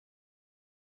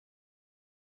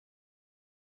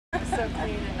so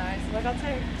clean and nice. Like, I'll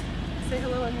say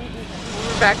hello and meet you.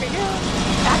 We're back again.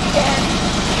 Back again.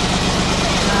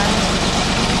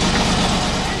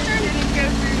 You didn't go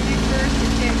through you first.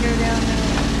 You can't go down there.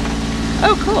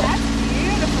 Oh, cool. That's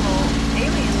beautiful.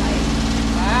 Alien light.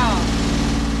 Wow.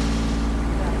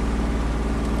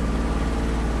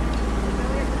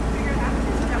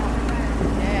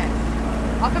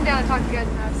 Yeah. I'll come down and talk to you guys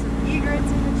and have some egrets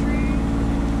in the tree.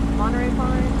 Monterey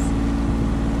pines.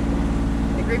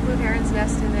 The great blue herons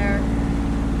nest in there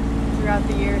throughout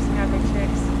the years and have their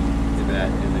chicks. See that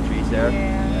in the trees there?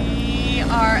 Yeah. We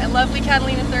are a lovely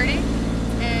Catalina 30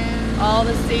 and all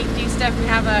the safety stuff. We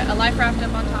have a life raft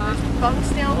up on top. Bunks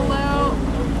down below.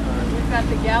 We've got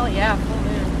the galley. Yeah, full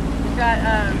moon. We've got,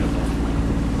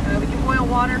 we can boil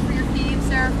water for your feed,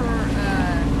 Sarah, for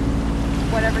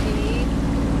whatever you need.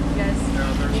 You guys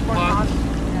need more coffee?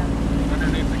 Yeah.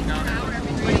 Underneath the counter. Hour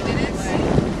every 20 minutes.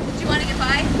 Do you want to get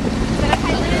by?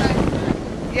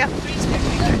 Yeah.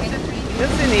 This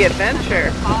is the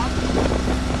adventure. How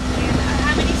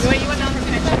many You want down the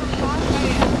picture?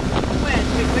 When?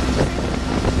 Wait, what did you say?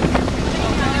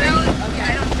 Okay,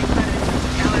 I don't think about it.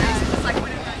 Calories. It's like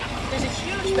whatever. There's a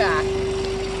huge back.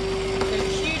 There's a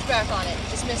huge back on it. You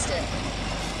just missed it.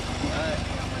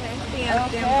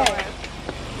 Okay.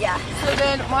 Yeah. So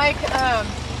then, Mike,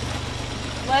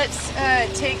 let's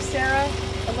take Sarah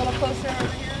a little closer over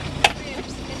here.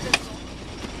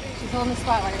 She's holding the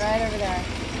spotlight right over there.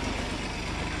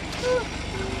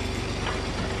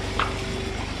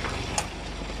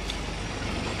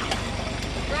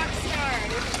 Rockstar.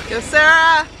 Go,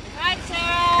 Sarah. Right,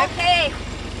 Sarah. Okay.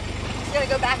 Just gonna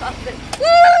go back off the.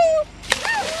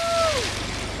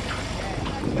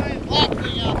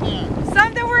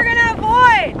 Something we're gonna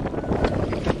avoid.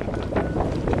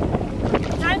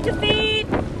 Time to feed.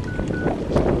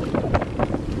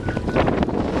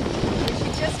 Is she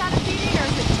just out of feeding, or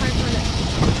is it time for it?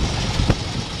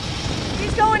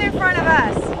 She's going in front of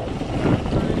us.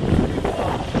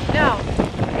 No.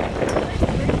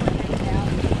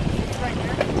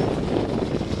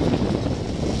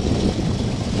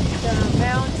 The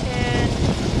mountain.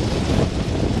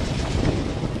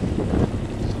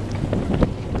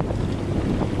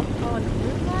 Oh, and the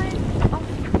roof line?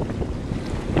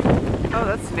 Oh,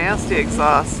 that's nasty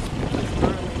exhaust.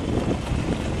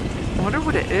 I wonder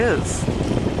what it is.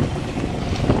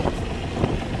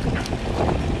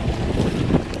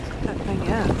 What that thing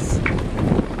is.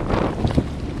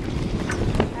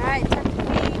 Alright, time to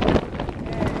feed.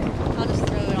 I'll just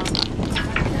throw it on top.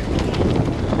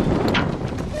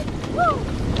 Woo!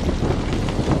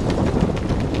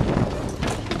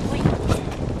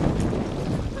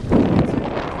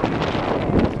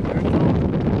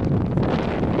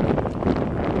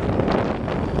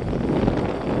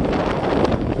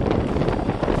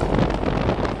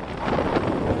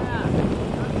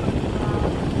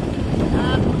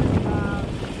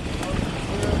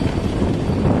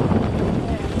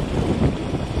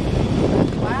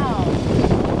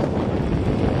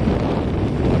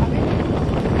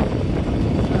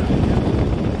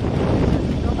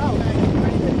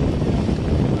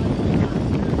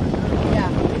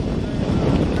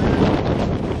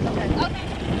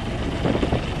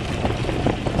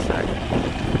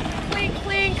 Clink,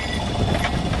 clink.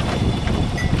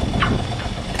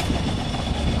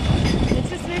 It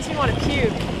just makes me want to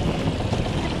puke.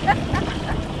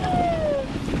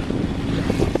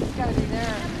 It's gotta be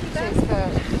there. Chase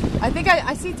boat. I think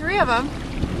I see 3 of them.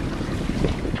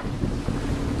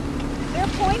 They're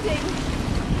pointing.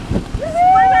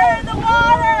 Swimmer in the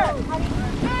water!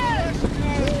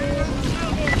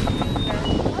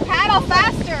 Paddle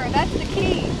faster, that's the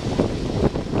key.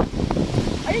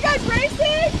 Are you guys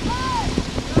racing?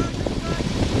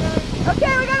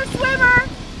 Okay, we got a swimmer.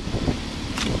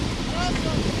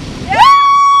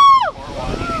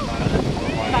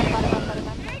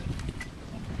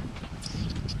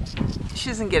 She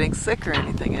isn't getting sick or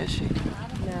anything, is she?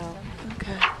 No.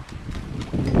 Okay.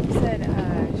 She said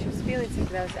she was feeling sick,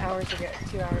 but that was hours ago,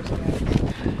 2 hours ago.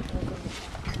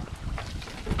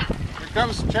 Here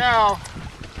comes Chow.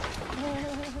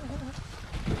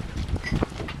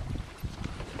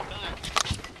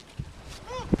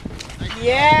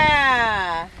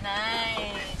 Yeah.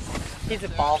 Nice. He's a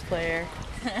ball player.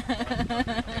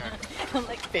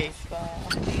 Like Baseball.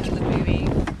 the movie.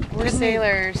 We're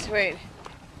sailors. Wait.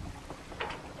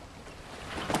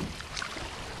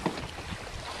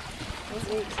 He's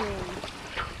 18.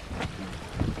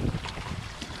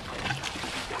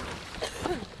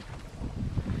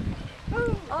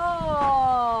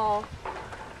 Oh.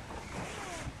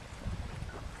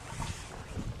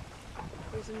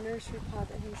 There's a nursery pod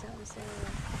that hangs out in this area.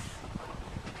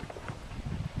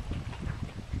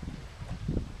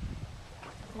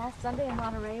 Last Sunday in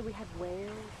Monterey, we had whales.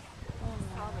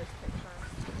 Saw this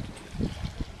picture.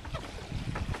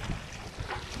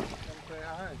 Come say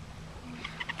hi.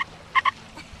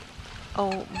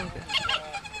 Oh my god.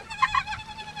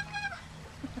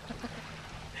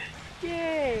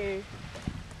 Yay!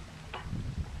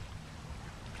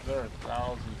 There are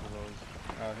thousands of those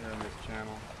out here in this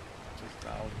channel. Just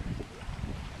thousands.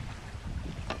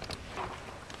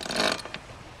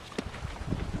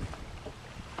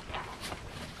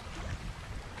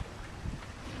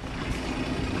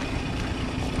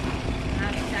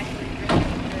 Not exactly really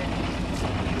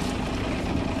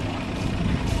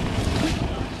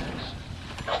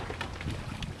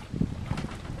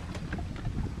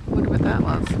Wonder what that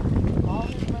was. All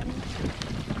his money.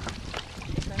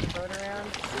 Trying to boat around.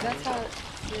 That's how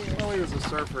it's serious. Well, he was a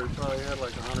surfer. He probably had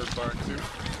like $100 too.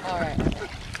 Alright. But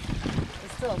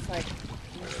still, it's like,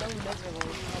 you're so miserable.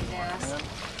 You're so nasty.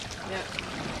 Yep.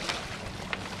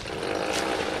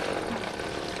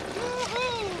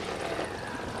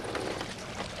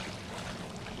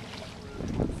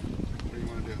 What do you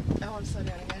want to do? I want to slow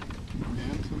down again.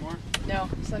 And some more? No,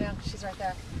 slow down. She's right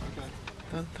there. Okay.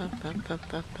 Dun, dun, dun, dun,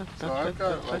 dun, dun, So dun, I've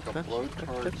got dun, like a dun,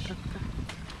 blowtorch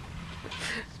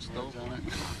stove on it.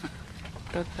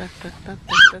 dun, dun, dun, dun,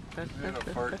 dun, dun, And a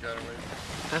fart got away.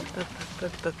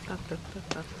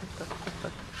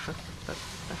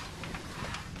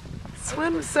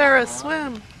 Swim, Sarah,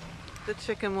 swim. The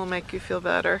chicken will make you feel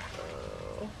better.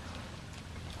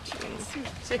 Chicken soup.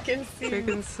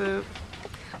 Chicken soup.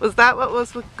 Was that what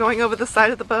was going over the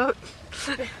side of the boat?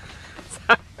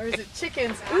 Or is it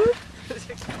chickens? Ooh.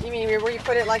 You mean where you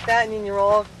put it like that and then you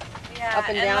roll Yeah, up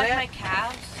and down like it? my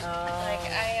calves. Oh. Like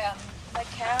my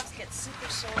calves get super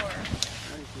sore.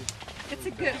 It's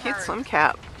a good Cute hurt. swim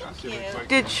cap. you.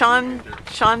 Did Sean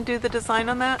do the design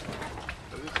on that?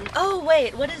 Oh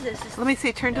wait, what is this? Let me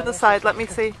see. Turn to the side. Let me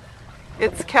see.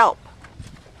 It's kelp.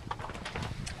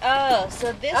 Oh,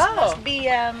 so this Oh. must be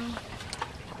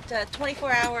the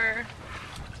 24-hour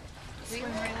swim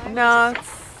relay? No,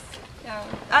 it's No.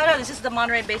 Oh no, this is the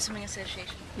Monterey Bay Swimming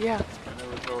Association. yeah. I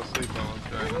never fell asleep while I was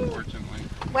driving, unfortunately.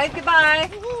 Wave goodbye.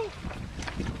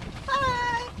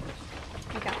 Hi.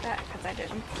 You got that because I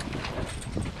didn't.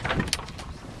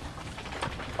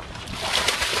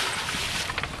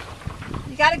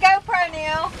 You got a GoPro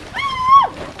now.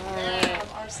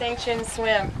 Alright, our sanctioned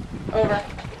swim. Over.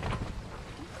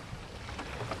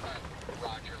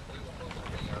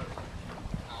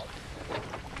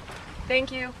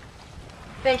 Thank you.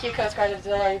 Thank you, Coast Guard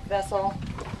Auxiliary Vessel.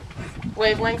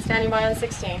 Wavelength standing by on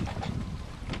 16.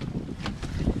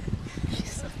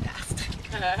 She's so fast.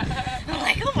 I'm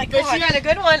like, oh my But god. you had a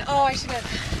good one. Oh, I should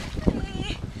have.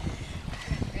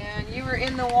 And you were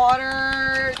in the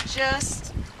water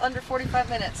just under 45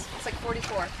 minutes. It's like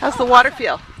 44. How's the water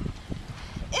feel?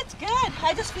 It's good.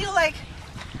 I just feel like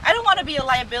I don't want to be a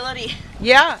liability.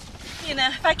 Yeah. You know,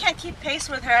 if I can't keep pace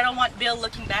with her, I don't want Bill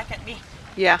looking back at me.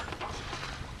 Yeah. Do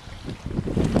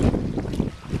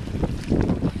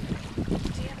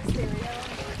you have a stereo?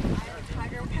 I have a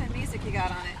Tiger. What kind of music you got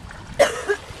on it? I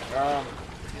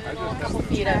just A have couple to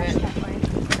feet of it. that.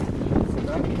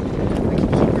 We can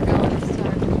keep her going this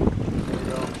time. There we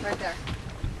go. Right there.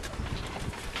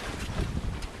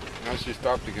 Now she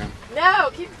stopped again.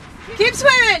 No, keep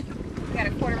swimming. You got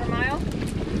a quarter of a mile.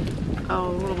 Oh,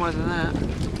 a little more than that.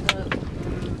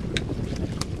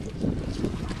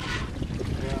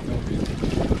 Yeah, maybe.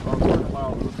 Oh, quarter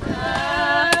mile to the front.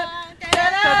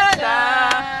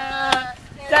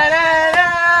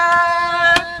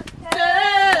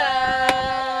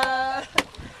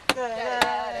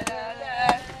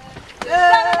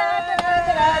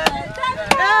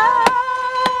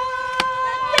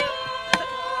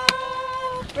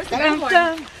 Where's the good one?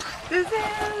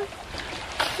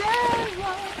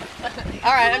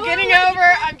 All right, I'm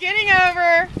getting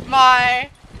over my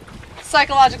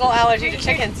psychological allergy to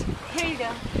chickens. Here you go.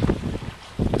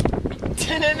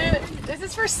 This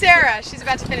is for Sarah. She's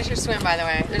about to finish her swim, by the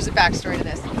way. There's a backstory to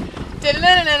this.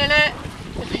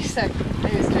 Wait a sec. I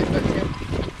use Facebook too.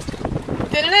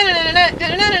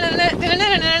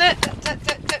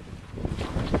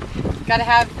 Gotta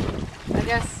have, I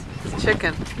guess. It's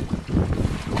chicken.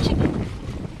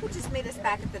 We just meet us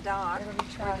back at the dock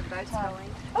where the boat's going.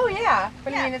 Oh yeah,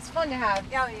 but I Yeah. mean it's fun to have.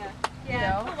 Oh yeah.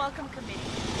 Yeah. The welcome committee.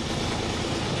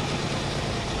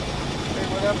 Hey,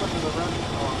 what happened to the running?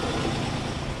 Oh,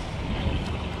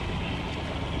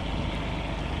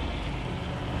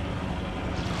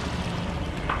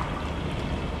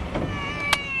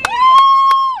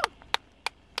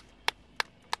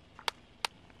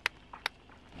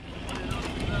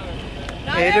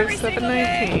 Not Gator every single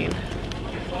day.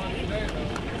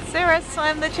 719. Sarah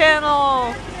swam the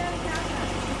channel.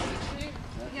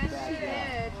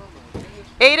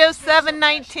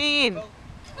 8:07:19.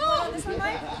 Oh, this one,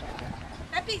 Mike?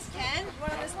 That beats 10. You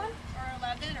want on this one? Or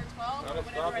 11 or 12 or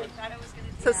whatever I thought I was going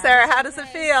to do. So Sarah, how does it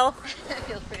feel? It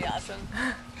feels pretty awesome.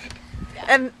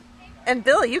 And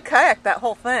Bill, you kayaked that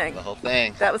whole thing. The whole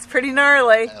thing. That was pretty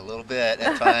gnarly. A little bit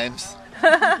at times.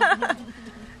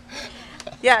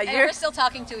 Yeah, And you're we're still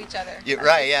talking to each other. You're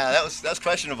right, yeah, that was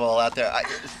questionable out there.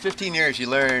 15 years you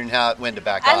learn when to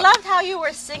back off. I loved how you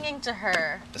were singing to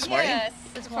her. This morning? Yes.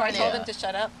 Before I told Yeah. him to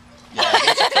shut up. Yeah,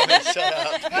 I told me to shut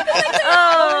up.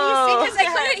 Oh. Because I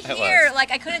couldn't hear, was.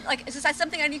 like I couldn't, like, is this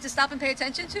something I need to stop and pay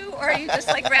attention to? Or are you just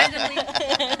like randomly,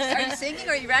 are you singing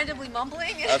or are you randomly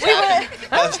mumbling? I was happy.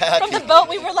 I was happy. From the boat,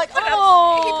 we were like, He put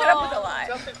oh. up with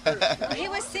a lot. He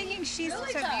was singing She's So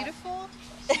Beautiful.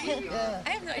 I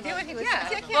have no idea what he was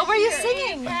saying. What were you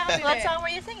singing? What song were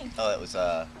you singing? Oh, it was,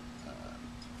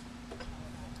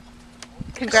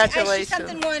 Congratulations. She's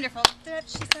something wonderful.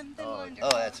 She's something wonderful.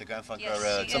 oh, that's a Grand Funk Yes,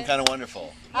 Road. she Some is. kind of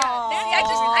wonderful. I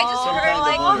just Some heard kind of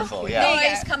like wonderful, yeah.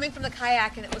 noise coming from the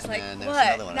kayak and it was like, And there's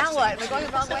another what? one I Now was what? We're singing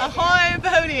going the wrong way.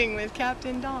 Ahoy boating with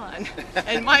Captain Don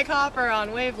and Mike Hopper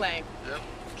on Wavelength. Yeah.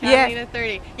 Catalina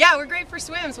 30. Yeah, we're great for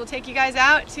swims. We'll take you guys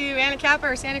out to Anacapa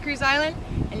or Santa Cruz Island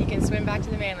and you can swim back to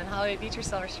the mainland, Hollywood Beach or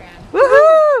Silver Strand.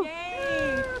 Woohoo!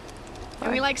 Yay!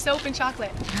 And we like soap and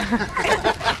chocolate.